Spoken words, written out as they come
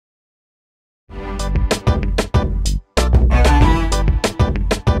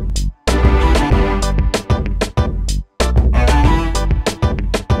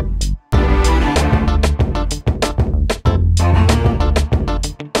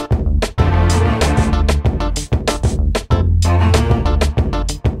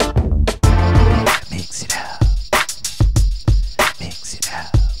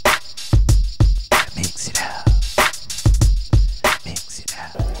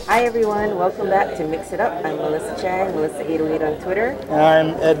Hi everyone, welcome back to Mix It Up. I'm Melissa Chang, Melissa808 on Twitter. And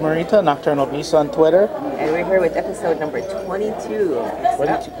I'm Ed Marita, Nocturnal Beast on Twitter. And we're here with episode number 22. 22.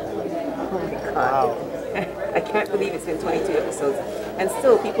 Oh my god. Wow. I can't believe it's been 22 episodes. And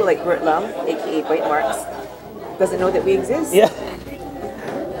still people like Bert Lum, aka Bite Marks, doesn't know that we exist. Yeah.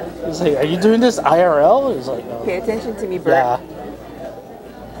 He's like, are you doing this IRL? He's like, oh. Pay attention to me, Bert. Yeah.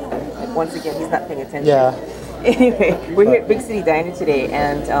 Once again, he's not paying attention. Yeah. Anyway, we're here at Big City Diner today,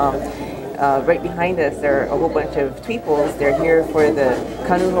 and right behind us there are a whole bunch of tweeples. They're here for the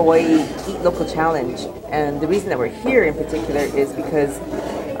Kanu Hawaii Eat Local Challenge, and the reason that we're here in particular is because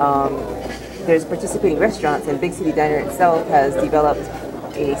there's participating restaurants, and Big City Diner itself has developed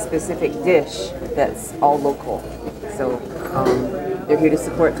a specific dish that's all local. So they're here to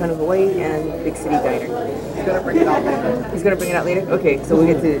support Kanu Hawaii and Big City Diner. He's gonna bring it out later. He's gonna bring it out later? Okay, so we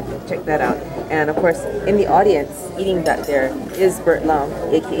get to check that out. And of course, in the audience, eating back there, is Bert Lum,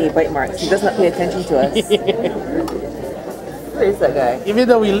 aka Bite Marks. He does not pay attention to us. Where is that guy? Even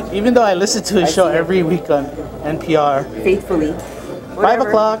though I listen to his show every week on NPR. Faithfully. 5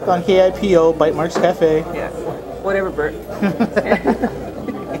 o'clock on KIPO, Bite Marks Cafe. Yeah. Whatever, Bert.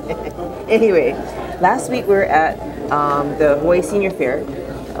 Anyway, last week we were at the Hawaii Senior Fair,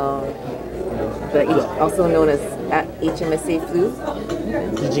 also known as at HMSA Flu.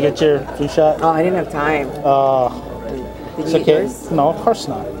 Did you get your flu shot? Oh, I didn't have time. Did you get yours? No, of course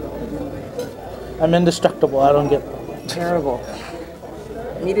not. I'm indestructible. I don't get... Terrible.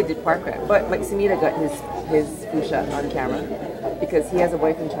 Neither did Parker. But Mike Samita got his flu shot on camera because he has a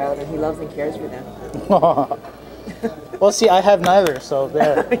wife and child and he loves and cares for them. Well, see, I have neither, so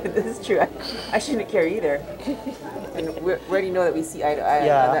there. This is true. I shouldn't care either. And we already know that we see eye to eye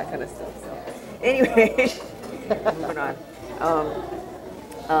on that kind of stuff. So. Anyway, moving on.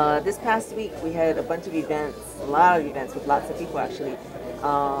 This past week we had a bunch of events, a lot of events with lots of people actually.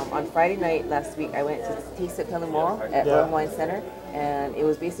 On Friday night last week I went to Taste at Pelu Mall at Royal Wine Center, and it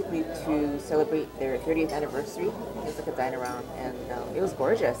was basically to celebrate their 30th anniversary. It was like a dine around, and it was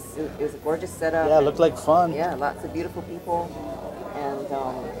gorgeous. It was a gorgeous setup. Yeah, it looked like fun. Yeah, lots of beautiful people, and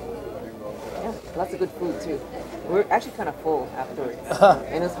yeah, lots of good food too. We were actually kind of full afterwards,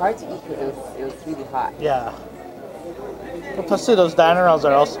 and it was hard to eat because it was really hot. Yeah. Well, plus, those diner rounds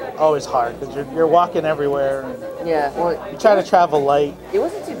are also always hard because you're walking everywhere. And yeah, well, you try to travel light. It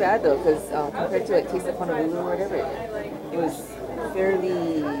wasn't too bad though, because compared to like Taste of Honolulu or whatever, it was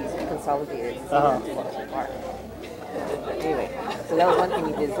fairly consolidated. It's not too much apart. But anyway, so that was one thing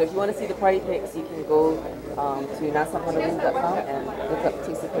we did. So if you want to see the party pics, you can go to nasaphonolulu.com and look up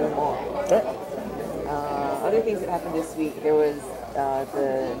Taste of Honolulu Mall. Okay. Other things that happened this week, there was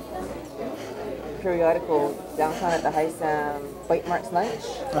the periodical downtown at the High Sam Bite Marks lunch.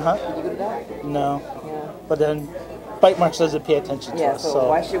 Did you go to that? No. Yeah. But then Bite Marks doesn't pay attention to us. So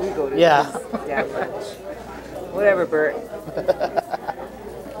why should we go to this damn lunch? Whatever, Bert.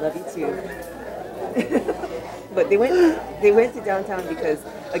 Love you too. But they went to downtown because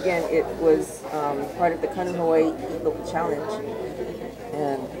again it was part of the Kanu Hawaii Eat Local Challenge,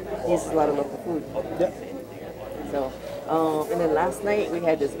 and uses a lot of local food. Yeah. So, and then last night we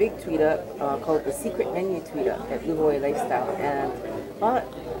had this big tweet up called the Secret Menu Tweet Up at Blue Hawaii Lifestyle, and about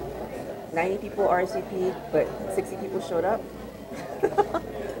 90 people RSVP'd, but 60 people showed up.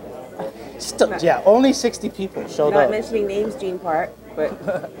 Still, yeah, only 60 people showed up. Not mentioning names, Gene Park, but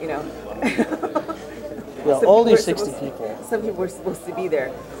you know. Yeah, only 60 people. Some people were supposed to be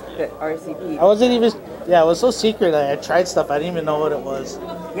there that RSVP'd. I wasn't even, it was so secret that I tried stuff, I didn't even know what it was.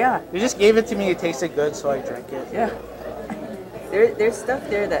 Yeah. You just gave it to me, it tasted good, so I drank it. Yeah. There's stuff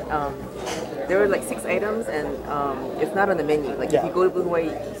there that, there were like 6 items, and it's not on the menu. Like if you go to Blue Hawaii,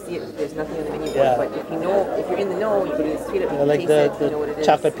 you see it, there's nothing on the menu board. But if you're in the know, you go to the street up, you can like taste it, you know what it is.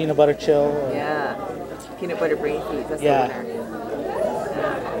 Chocolate peanut butter chill. Yeah. Peanut butter brain feeds, that's the winner.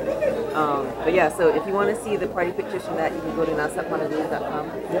 But yeah, so if you want to see the party pictures from that, you can go to nasaphonolulu.com.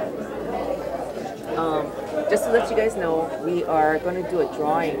 Just to let you guys know, we are going to do a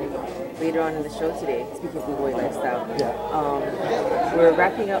drawing later on in the show today, speaking of Blue Hawaii Lifestyle. We're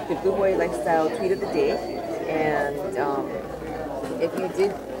wrapping up the Blue Hawaii Lifestyle Tweet of the Day, and if you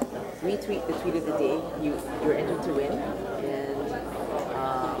did retweet the Tweet of the Day, you're entered to win, and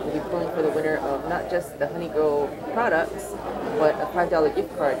we'll be pulling for the winner of not just the Honey Grow products, but a $5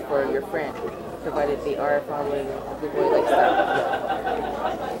 gift card for your friend, provided they are following Blue Hawaii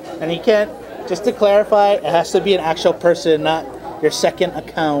Lifestyle. And you can't, just to clarify, it has to be an actual person, not your second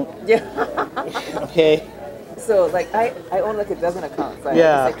account. Yeah. Okay. So like I own like a dozen accounts, so I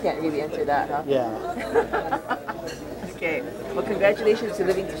guess I can't really enter that, huh? Yeah. Okay. Well, congratulations to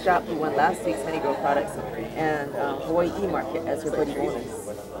Living to Shop, who won last week's Honey Girl Products and Hawaii E-Market as her buddy bonus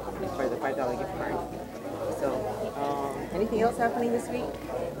for the $5 gift card. So, anything else happening this week?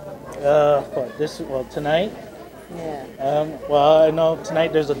 Tonight. Yeah. Well, I know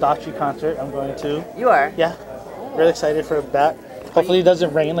tonight there's a Daughtry concert I'm going to. You are? Yeah. Really excited for that. Hopefully it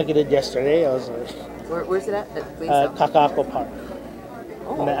doesn't rain like it did yesterday. I was Where's it at? That place? Kakako Park.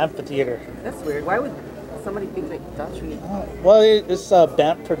 Oh. In the amphitheater. That's weird. Why would somebody pick like Daughtry? Well, it's a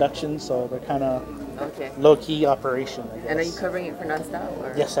BAMP production, so they're kind of low-key operation, I guess. And are you covering it for nonstop?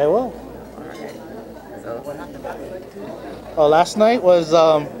 Or? Yes, I will. Alright. So. Oh, last night was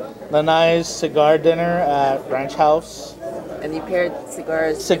Lanai's cigar dinner at Ranch House. And you paired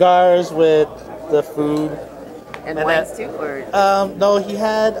cigars? Cigars with the food. And wines too? Or? No, he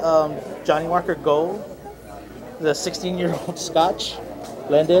had Johnny Walker Gold, the 16-year-old Scotch,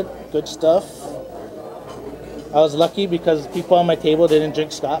 blended, good stuff. I was lucky because people on my table didn't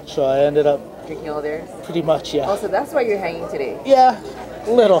drink Scotch, so I ended up drinking all theirs? Pretty much, yeah. Oh, so that's why you're hanging today? Yeah,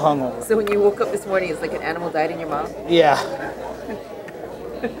 a little hungover. So when you woke up this morning, it's like an animal died in your mouth? Yeah.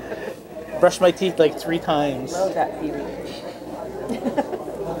 Brushed my teeth like 3 times. Love that feeling.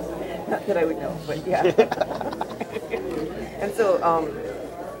 Not that I would know, but yeah. And so,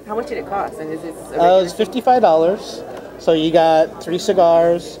 how much did it cost? And is this? It was $55. So you got 3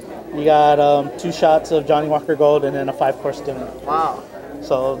 cigars, you got 2 shots of Johnny Walker Gold, and then a 5-course dinner. Wow.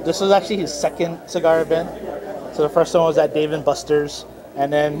 So this was actually his second cigar event. So the first one was at Dave & Buster's,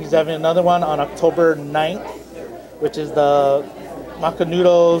 and then he's having another one on October 9th, which is the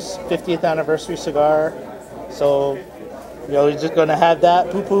Macanudo's 50th anniversary cigar. So, you know, he's just gonna have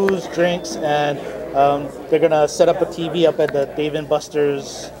that, poo-poos, drinks, and they're gonna set up a TV up at the Dave &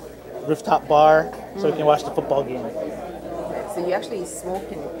 Buster's rooftop bar so you can watch the football game. Okay, so you actually smoke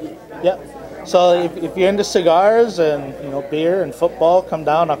and eat? Yep. So if you're into cigars and, you know, beer and football, come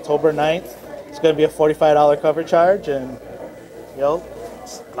down October 9th. It's gonna be a $45 cover charge, and, you know,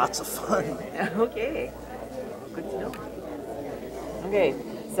 it's lots of fun. Okay. Good to know. Okay,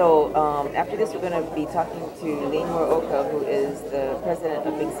 so after this, we're going to be talking to Lane Moroka, who is the president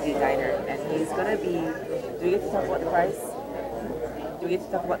of Big City Diner, and he's going to be. Do we get to talk about the prize? Do we get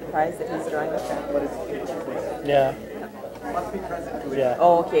to talk about the prize that he's drawing us? Yeah. Must be present. Yeah.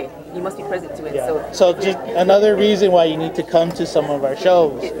 Oh, okay. You must be present to it. Yeah. So just another reason why you need to come to some of our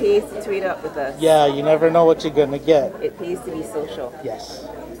shows. It pays to tweet up with us. Yeah, you never know what you're gonna get. It pays to be social. Yes.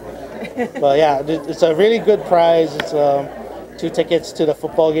 Well, yeah, it's a really good prize. It's 2 tickets to the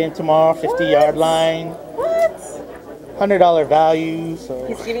football game tomorrow, 50-yard line. What? $100 value. So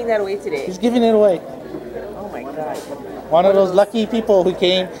He's giving that away today. he's giving it away. Oh my God. One of those lucky people who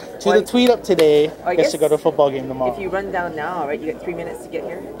came to the tweet up today I gets guess to go to a football game tomorrow. If you run down now, right, you got 3 minutes to get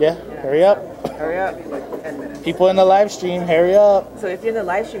here. Yeah, hurry up. Hurry up. Like 10 minutes. People in the live stream, hurry up. So if you're in the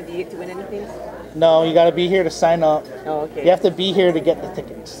live stream, do you get to win anything? No, you got to be here to sign up. Oh, okay. You have to be here to get the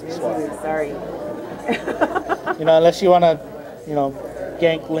tickets. as well. Sorry. You know, unless you want to, you know,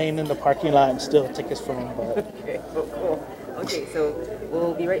 gank Lane in the parking lot and steal tickets from him. But Okay, cool. Okay, so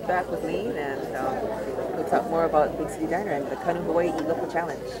we'll be right back with Lane, and we'll talk more about Big City Diner and the Kanu Hawaii Local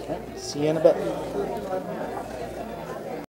Challenge. see you in a bit.